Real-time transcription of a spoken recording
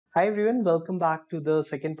Hi everyone, welcome back to the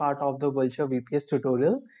second part of the Vultr VPS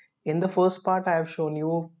tutorial. In the first part, I have shown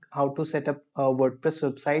you how to set up a WordPress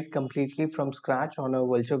website completely from scratch on a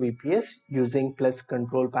Vultr VPS using Plesk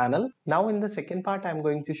control panel. Now in the second part, I'm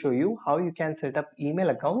going to show you how you can set up email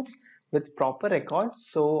accounts with proper records.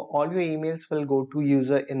 So all your emails will go to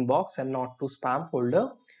user inbox and not to spam folder,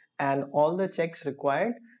 and all the checks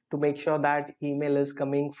required to make sure that email is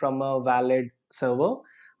coming from a valid server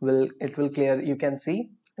will clear. You can see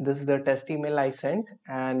this is the test email I sent,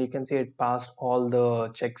 and you can see it passed all the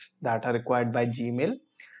checks that are required by Gmail.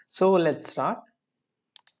 So let's start.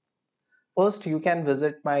 First, you can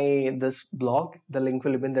visit my this blog. The link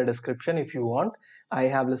will be in the description if you want. I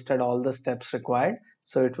have listed all the steps required,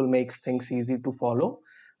 so it will make things easy to follow.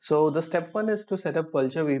 So the step one is to set up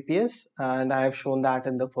Vultr VPS, and I have shown that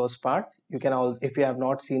in the first part. You can all, if you have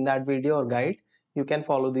not seen that video or guide, you can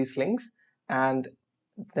follow these links. And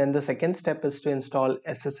then the second step is to install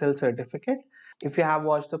SSL certificate. If you have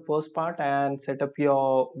watched the first part and set up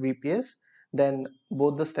your VPS, then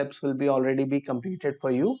both the steps will be already be completed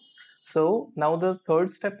for you. So now the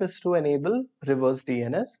third step is to enable reverse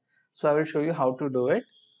DNS. So I will show you how to do it.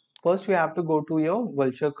 First, you have to go to your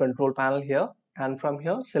Vultr control panel here, and from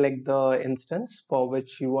here select the instance for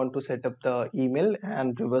which you want to set up the email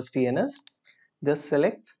and reverse DNS. Just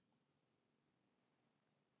select,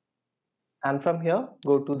 and from here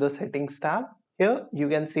go to the settings tab. Here you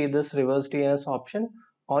can see this reverse DNS option.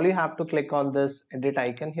 All you have to click on this edit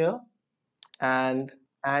icon here and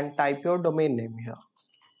type your domain name here.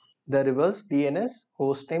 The reverse DNS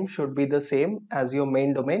host name should be the same as your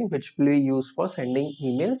main domain, which will be used for sending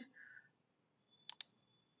emails.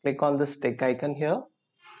 Click on this tick icon here.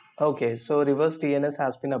 Okay, so reverse DNS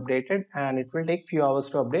has been updated, and it will take few hours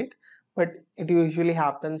to update, but it usually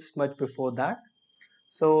happens much before that.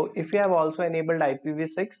 So if you have also enabled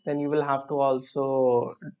IPv6, then you will have to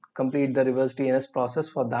also complete the reverse DNS process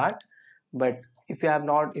for that. But if you have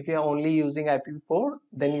not, if you are only using IPv4,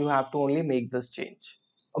 then you have to only make this change.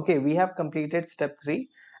 Okay, we have completed step 3,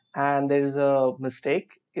 and there is a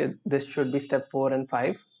mistake. This should be step 4 and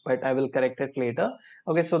 5, but I will correct it later.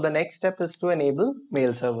 Okay, so the next step is to enable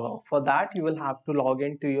mail server. For that, you will have to log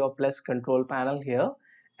into your Plesk control panel here,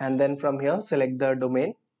 and then from here select the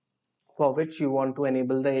domain for which you want to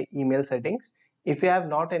enable the email settings. If you have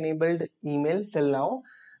not enabled email till now,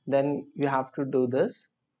 then you have to do this.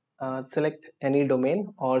 Select any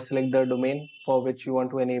domain or select the domain for which you want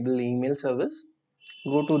to enable the email service.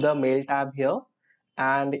 Go to the mail tab here,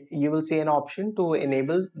 and you will see an option to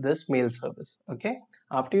enable this mail service. Okay,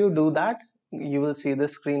 after you do that, you will see the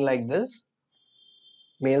screen like this,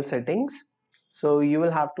 mail settings. So you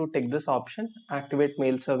will have to take this option, activate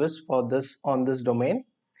mail service for this on this domain,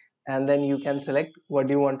 and then you can select what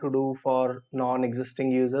you want to do for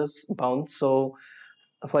non-existing users bounce. So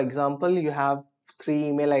for example, you have 3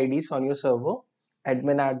 email IDs on your server: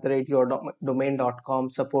 admin@yourdomain.com,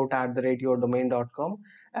 support@yourdomain.com,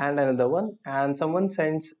 and another one. And someone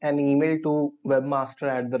sends an email to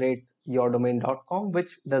webmaster@yourdomain.com,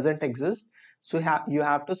 which doesn't exist. So you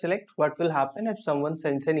have to select what will happen if someone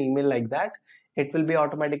sends an email like that. It will be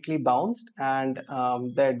automatically bounced, and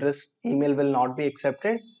the address email will not be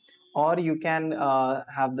accepted. Or you can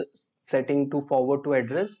have the setting to forward to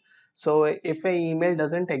address. So if a email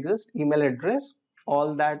doesn't exist, email address,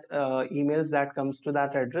 all that emails that comes to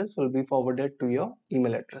that address will be forwarded to your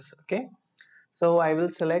email address. Okay, so I will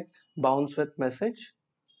select bounce with message.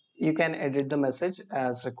 You can edit the message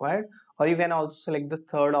as required, or you can also select the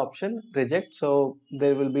third option, reject, so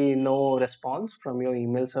there will be no response from your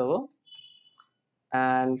email server.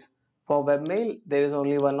 And for webmail, there is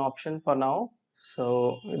only one option for now.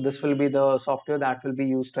 So this will be the software that will be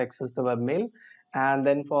used to access the webmail. And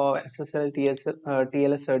then for SSL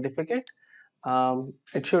TLS certificate,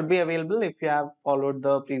 it should be available if you have followed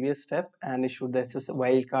the previous step and issued the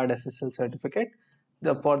wildcard SSL certificate.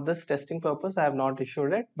 For this testing purpose, I have not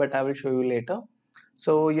issued it, but I will show you later.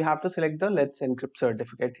 So you have to select the Let's Encrypt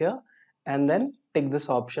certificate here, and then take this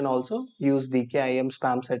option also, use DKIM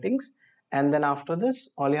spam settings. And then after this,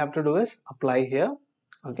 all you have to do is apply here.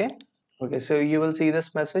 Okay, so you will see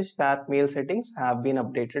this message that mail settings have been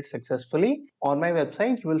updated successfully. On my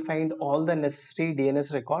website, you will find all the necessary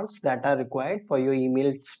DNS records that are required for your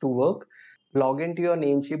emails to work. Log into your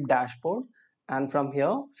Namecheap dashboard, and from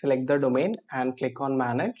here select the domain and click on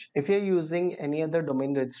manage. If you're using any other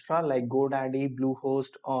domain registrar like GoDaddy,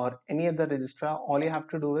 Bluehost, or any other registrar, all you have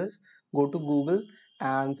to do is go to Google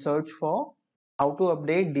and search for how to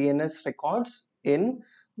update DNS records in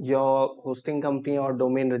your hosting company or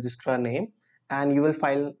domain registrar name, and you will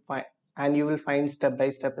find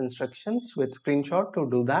step-by-step instructions with screenshot to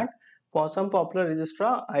do that. For some popular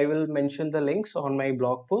registrar, I will mention the links on my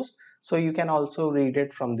blog post, so you can also read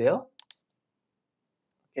it from there.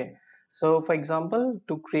 Okay, so for example,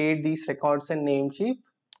 to create these records in Namecheap,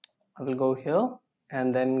 I will go here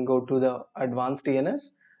and then go to the advanced DNS.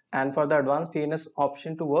 And for the advanced DNS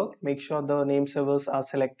option to work, make sure the name servers are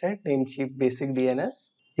selected, Namecheap basic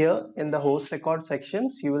DNS. Here in the host record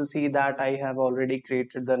sections, you will see that I have already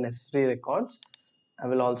created the necessary records. I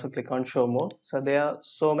will also click on show more. So there are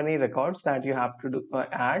so many records that you have to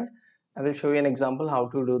add. I will show you an example how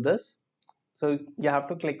to do this. So you have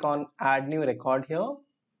to click on add new record here,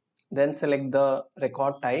 then select the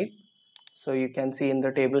record type. So you can see in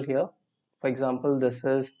the table here, for example, this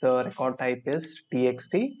is the record type is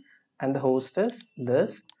txt and the host is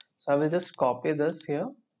this. So I will just copy this here,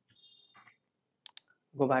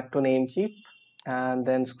 go back to Namecheap and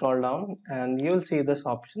then scroll down and you will see this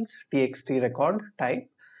options txt record type,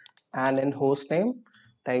 and in host name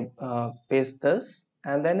type paste this,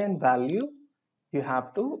 and then in value you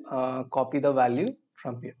have to copy the value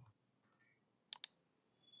from here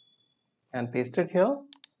and paste it here.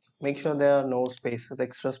 Make sure there are no spaces,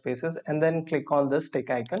 extra spaces, and then click on this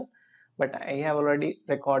tick icon. But I have already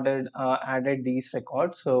recorded added these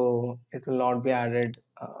records, so it will not be added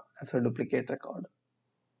as a duplicate record.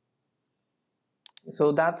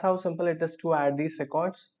 So that's how simple it is to add these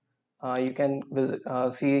records. You can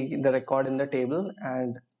see the record in the table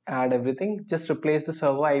and add everything. Just replace the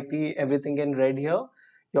server IP, everything in red here,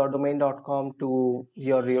 your domain.com to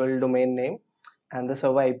your real domain name, and the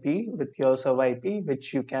server IP with your server IP,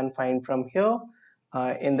 which you can find from here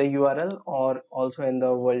in the URL or also in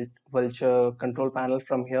the Vultr control panel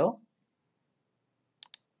from here.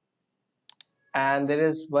 And there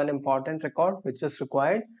is one important record which is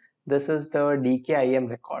required. This is the DKIM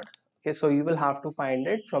record. Okay, so you will have to find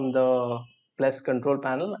it from the Plesk control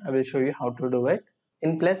panel. I will show you how to do it.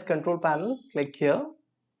 In Plesk control panel, click here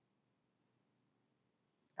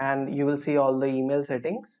and you will see all the email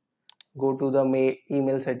settings. Go to the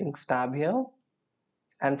email settings tab here,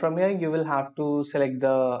 and from here you will have to select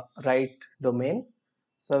the right domain.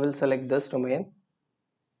 So I will select this domain,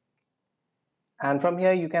 and from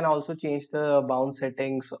here you can also change the bound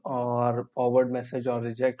settings or forward message or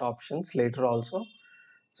reject options later also.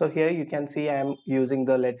 So here you can see I am using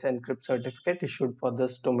the Let's Encrypt certificate issued for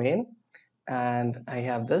this domain, and I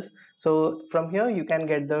have this. So from here you can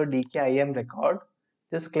get the DKIM record.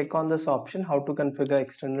 Just click on this option, how to configure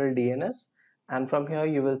external DNS, and from here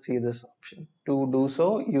you will see this option. To do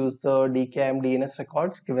so, use the DKIM DNS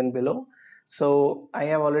records given below. So I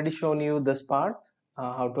have already shown you this part,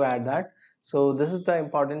 how to add that. So this is the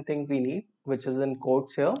important thing we need, which is in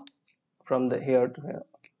quotes here, from the here to here.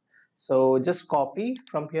 So just copy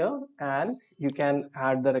from here and you can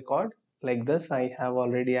add the record like this. I have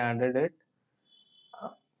already added it.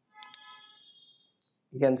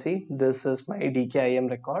 You can see this is my DKIM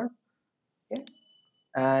record. Okay,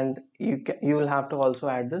 and you will have to also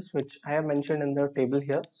add this, which I have mentioned in the table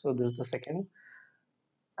here. So this is the second,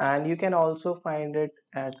 and you can also find it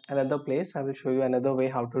at another place. I will show you another way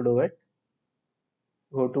how to do it.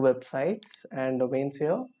 Go to websites and domains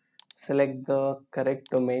here, select the correct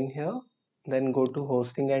domain here, then go to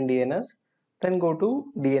hosting and DNS, then go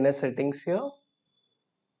to DNS settings here.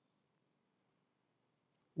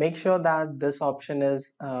 Make sure that this option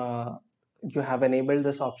is you have enabled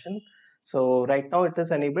this option. So right now it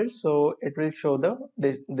is enabled, so it will show the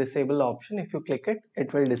disable option. If you click it,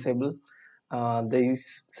 it will disable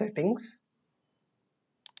these settings.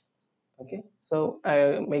 Okay, so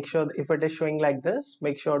make sure if it is showing like this,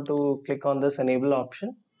 make sure to click on this enable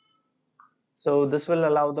option. So this will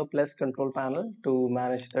allow the Plesk control panel to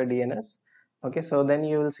manage the DNS. Okay, so then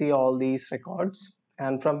you will see all these records,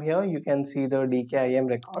 and from here you can see the DKIM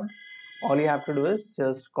record. All you have to do is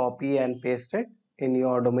just copy and paste it in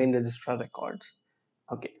your domain registrar records.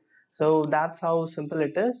 Okay, so that's how simple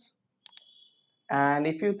it is. And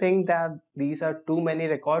if you think that these are too many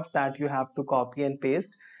records that you have to copy and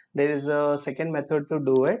paste, there is a second method to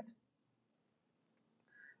do it.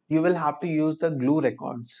 You will have to use the glue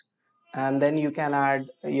records, and then you can add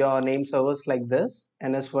your name servers like this: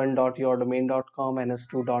 ns1.yourdomain.com,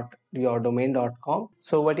 ns2.yourdomain.com.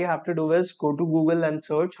 So what you have to do is go to Google and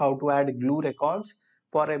search how to add glue records.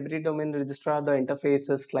 For every domain registrar the interface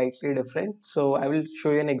is slightly different, so I will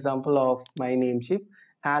show you an example of my Namecheap,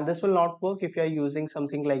 and this will not work if you are using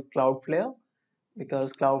something like Cloudflare,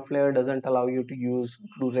 because Cloudflare doesn't allow you to use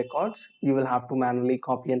glue records. You will have to manually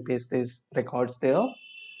copy and paste these records there.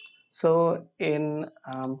 So in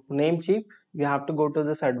Namecheap, you have to go to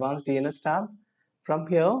this advanced DNS tab. From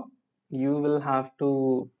here, you will have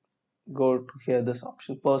to go to here this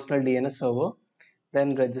option, personal DNS server.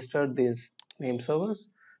 then register these name servers.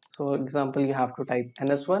 So example, you have to type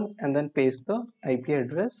ns1 and then paste the IP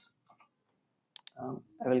address.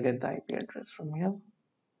 I will get the IP address from here.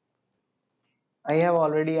 I have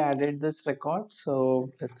already added this record, so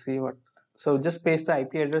let's see what. So just paste the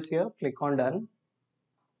IP address here, click on done.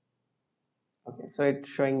 Okay, so it's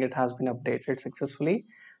showing it has been updated successfully.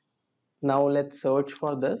 Now let's search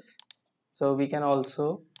for this. So we can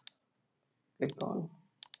also click on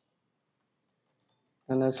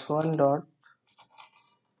ns1 dot,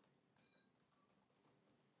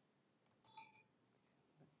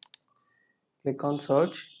 click on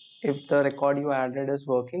search. If the record you added is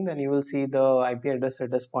working, then you will see the IP address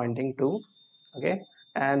it is pointing to. Okay,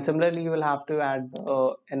 and similarly you will have to add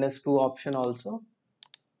the ns2 option also.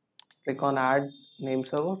 Click on add name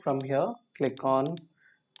server. From here click on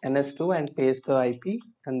ns2 and paste the IP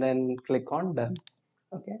and then click on done.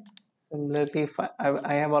 Okay, similarly if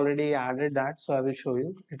I have already added that, so I will show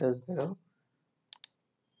you it is there.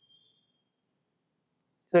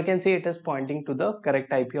 So you can see it is pointing to the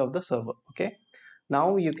correct IP of the server. Okay,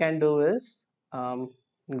 now you can do is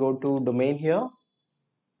go to domain here,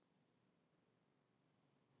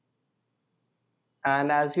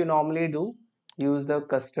 and as you normally do, use the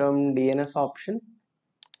custom DNS option.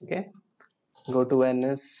 Okay, go to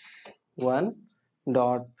ns1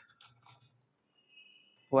 dot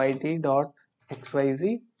yt dot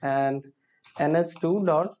xyz and ns2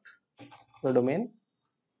 dot the domain.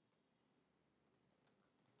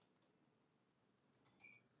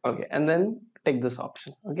 Okay, and then take this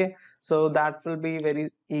option. Okay, so that will be very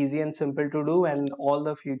easy and simple to do, and all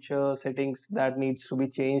the future settings that needs to be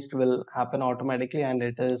changed will happen automatically, and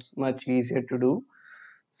it is much easier to do.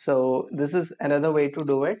 So this is another way to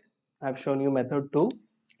do it. I've shown you method 2,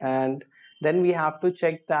 and then we have to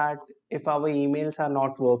check that if our emails are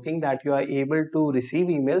not working, that you are able to receive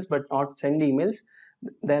emails but not send emails,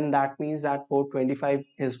 then that means that port 25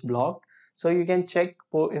 is blocked. So you can check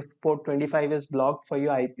if port 25 is blocked for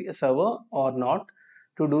your IP server or not.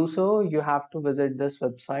 To do so, you have to visit this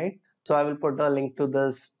website. So I will put a link to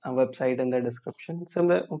this website in the description.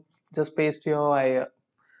 Similar, just paste your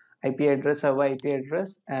IP address, server IP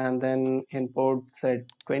address, and then import set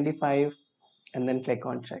 25 and then click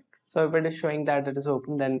on check. So if it is showing that it is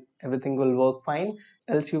open, then everything will work fine.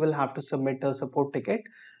 Else you will have to submit a support ticket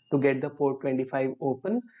to get the port 25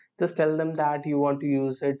 open. Just tell them that you want to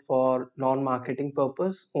use it for non-marketing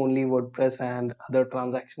purpose, only WordPress and other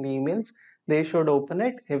transaction emails. They should open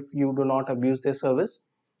it if you do not abuse their service.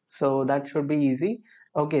 So that should be easy.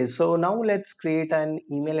 Okay, so now let's create an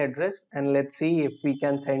email address and let's see if we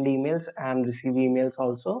can send emails and receive emails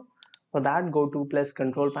also. For that, go to Plesk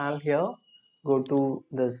control panel here, go to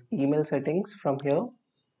this email settings from here,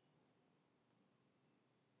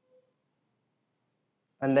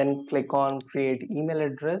 and then click on create email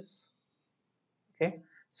address. Okay,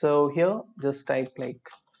 so here just type like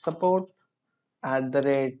support at the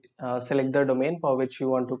rate, select the domain for which you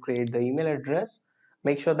want to create the email address.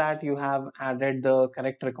 Make sure that you have added the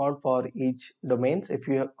correct record for each domains. If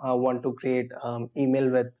you want to create email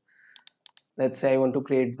with, let's say I want to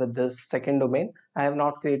create with this second domain, I have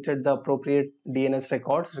not created the appropriate DNS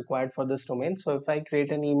records required for this domain. So if I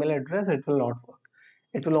create an email address, it will not work.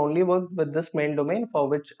 It will only work with this main domain for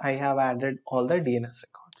which I have added all the DNS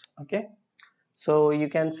records. Okay, so you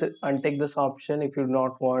can untick this option if you do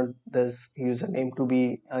not want this username to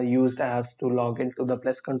be used as to log into the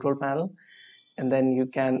Plesk control panel. And then you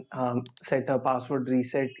can set a password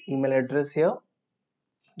reset email address here,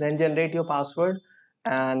 then generate your password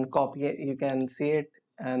and copy it. You can see it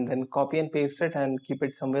and then copy and paste it and keep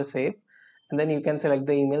it somewhere safe. And then you can select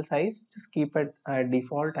the email size, just keep it at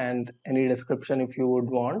default and any description if you would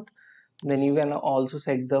want. Then you can also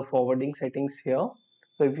set the forwarding settings here.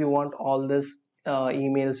 So if you want all this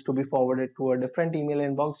emails to be forwarded to a different email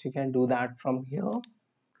inbox, you can do that from here.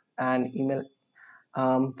 And email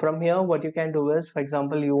from here, what you can do is, for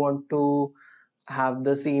example, you want to have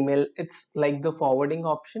this email, it's like the forwarding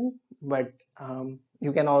option, but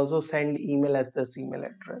you can also send email as this email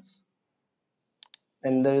address.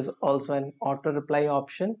 And there is also an auto reply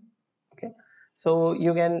option. Okay, so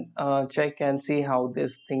you can check and see how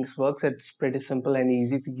this things works. It's pretty simple and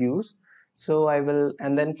easy to use. So I will,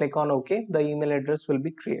 and then click on OK, the email address will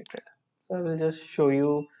be created. So I will just show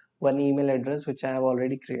you one email address which I have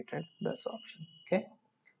already created, this option. Okay,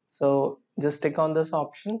 so just click on this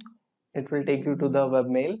option, it will take you to the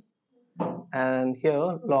webmail, and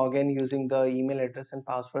here log in using the email address and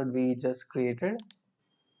password we just created.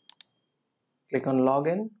 Click on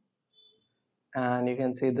login, and you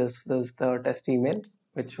can see this is the test email,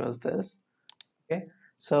 which was this. Okay,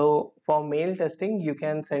 So for mail testing, you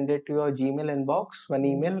can send it to your Gmail inbox, one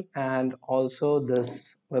email, and also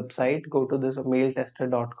this website. Go to this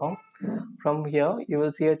mailtester.com. From here, you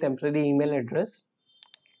will see a temporary email address.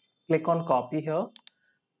 Click on copy here.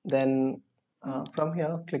 Then from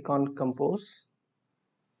here, click on compose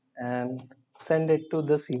and send it to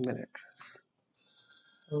this email address.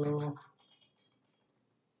 So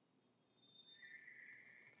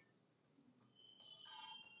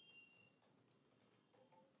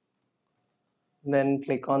then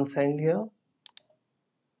click on send here.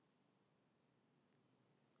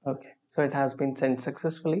 Okay, so it has been sent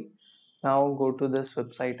successfully. Now go to this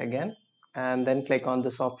website again and then click on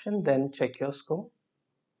this option, then check your score.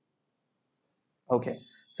 Okay,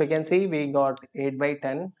 so you can see we got 8 by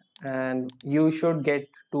 10 and you should get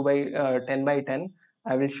 10 by 10.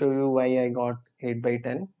 I will show you why I got 8 by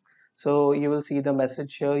 10. So you will see the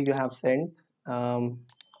message here you have sent,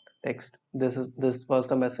 text. This was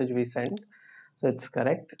the message we sent, so it's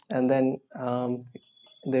correct. And then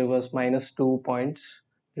there was -2 points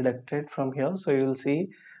deducted from here. So you will see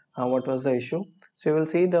what was the issue. So you will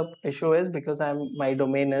see the issue is because my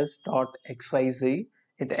domain is .xyz.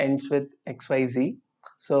 It ends with xyz.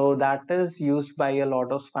 So that is used by a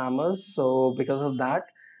lot of spammers. So because of that,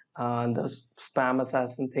 the spam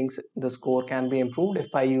assassin thinks the score can be improved.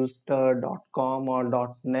 If I use the .com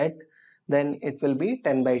or .net, then it will be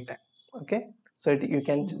 10 by 10. Okay, so you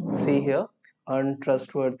can see here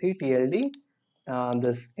untrustworthy TLD,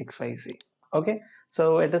 this XYZ. Okay,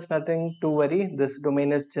 so it is nothing to worry. This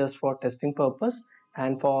domain is just for testing purpose,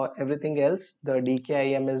 and for everything else the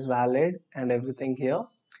DKIM is valid and everything here.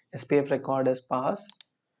 SPF record is passed,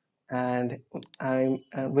 and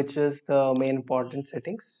which is the main important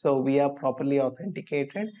settings. So we are properly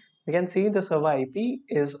authenticated. You can see the server IP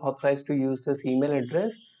is authorized to use this email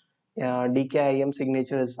address. DKIM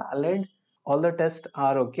signature is valid. All the tests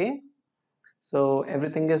are okay. So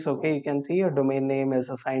everything is okay. You can see your domain name is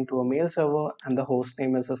assigned to a mail server and the host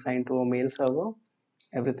name is assigned to a mail server.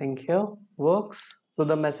 Everything here works. So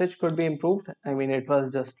the message could be improved. I mean, it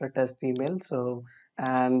was just a test email. So,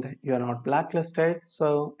 and you're not blacklisted.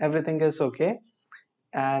 So everything is okay.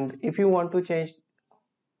 And if you want to change,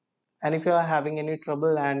 and if you are having any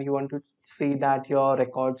trouble and you want to see that your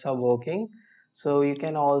records are working, so you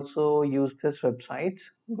can also use this website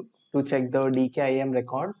to check the DKIM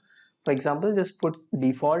record. For example, just put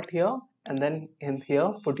default here and then in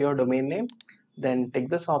here put your domain name, then take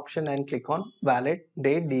this option and click on validate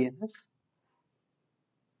DNS.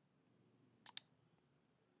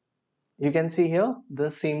 You can see here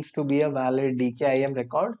this seems to be a valid DKIM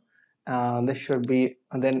record. This should be,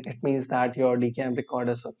 then it means that your DKIM record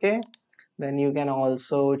is okay. Then you can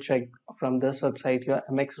also check from this website your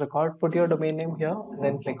MX record. Put your domain name here and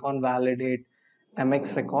then click on validate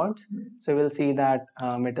MX records. So we'll see that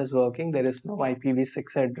it is working. There is no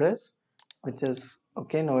IPv6 address, which is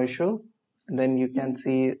okay, no issue. And then you can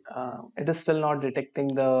see it is still not detecting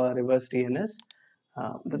the reverse DNS.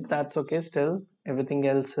 That's okay. Still everything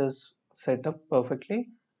else is set up perfectly,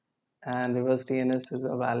 and reverse DNS is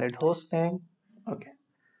a valid host name. Okay,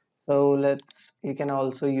 so you can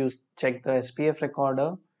also check the SPF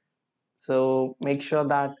recorder. So make sure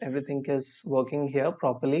that everything is working here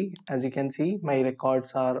properly. As you can see, my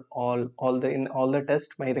records are in all the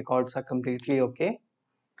tests, my records are completely okay.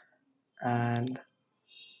 And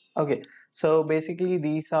okay, so basically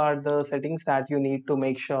these are the settings that you need to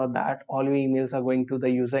make sure that all your emails are going to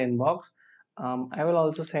the user inbox. I will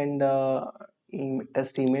also send a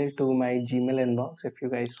test email to my Gmail inbox if you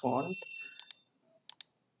guys want.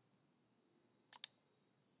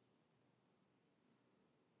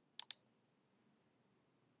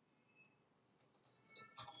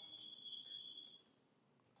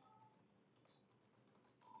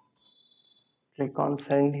 Click on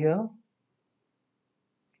send here.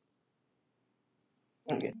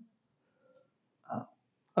 Okay.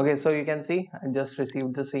 Okay, so you can see I just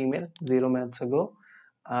received this email 0 minutes ago,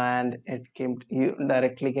 and it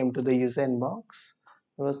directly came to the user inbox.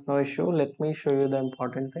 There was no issue. Let me show you the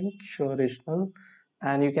important thing. Show original,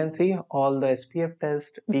 and you can see all the SPF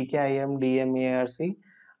test, DKIM, DMARC.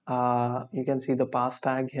 You can see the pass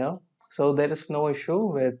tag here. So there is no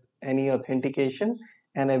issue with any authentication,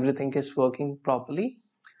 and everything is working properly.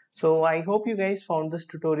 So I hope you guys found this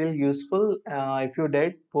tutorial useful. If you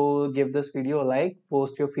did, give this video a like,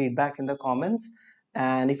 post your feedback in the comments.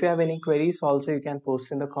 And if you have any queries also, you can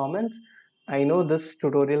post in the comments. I know this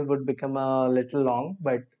tutorial would become a little long,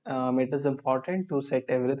 but it is important to set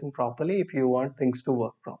everything properly if you want things to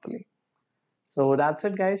work properly. So that's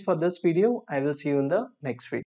it guys for this video. I will see you in the next video.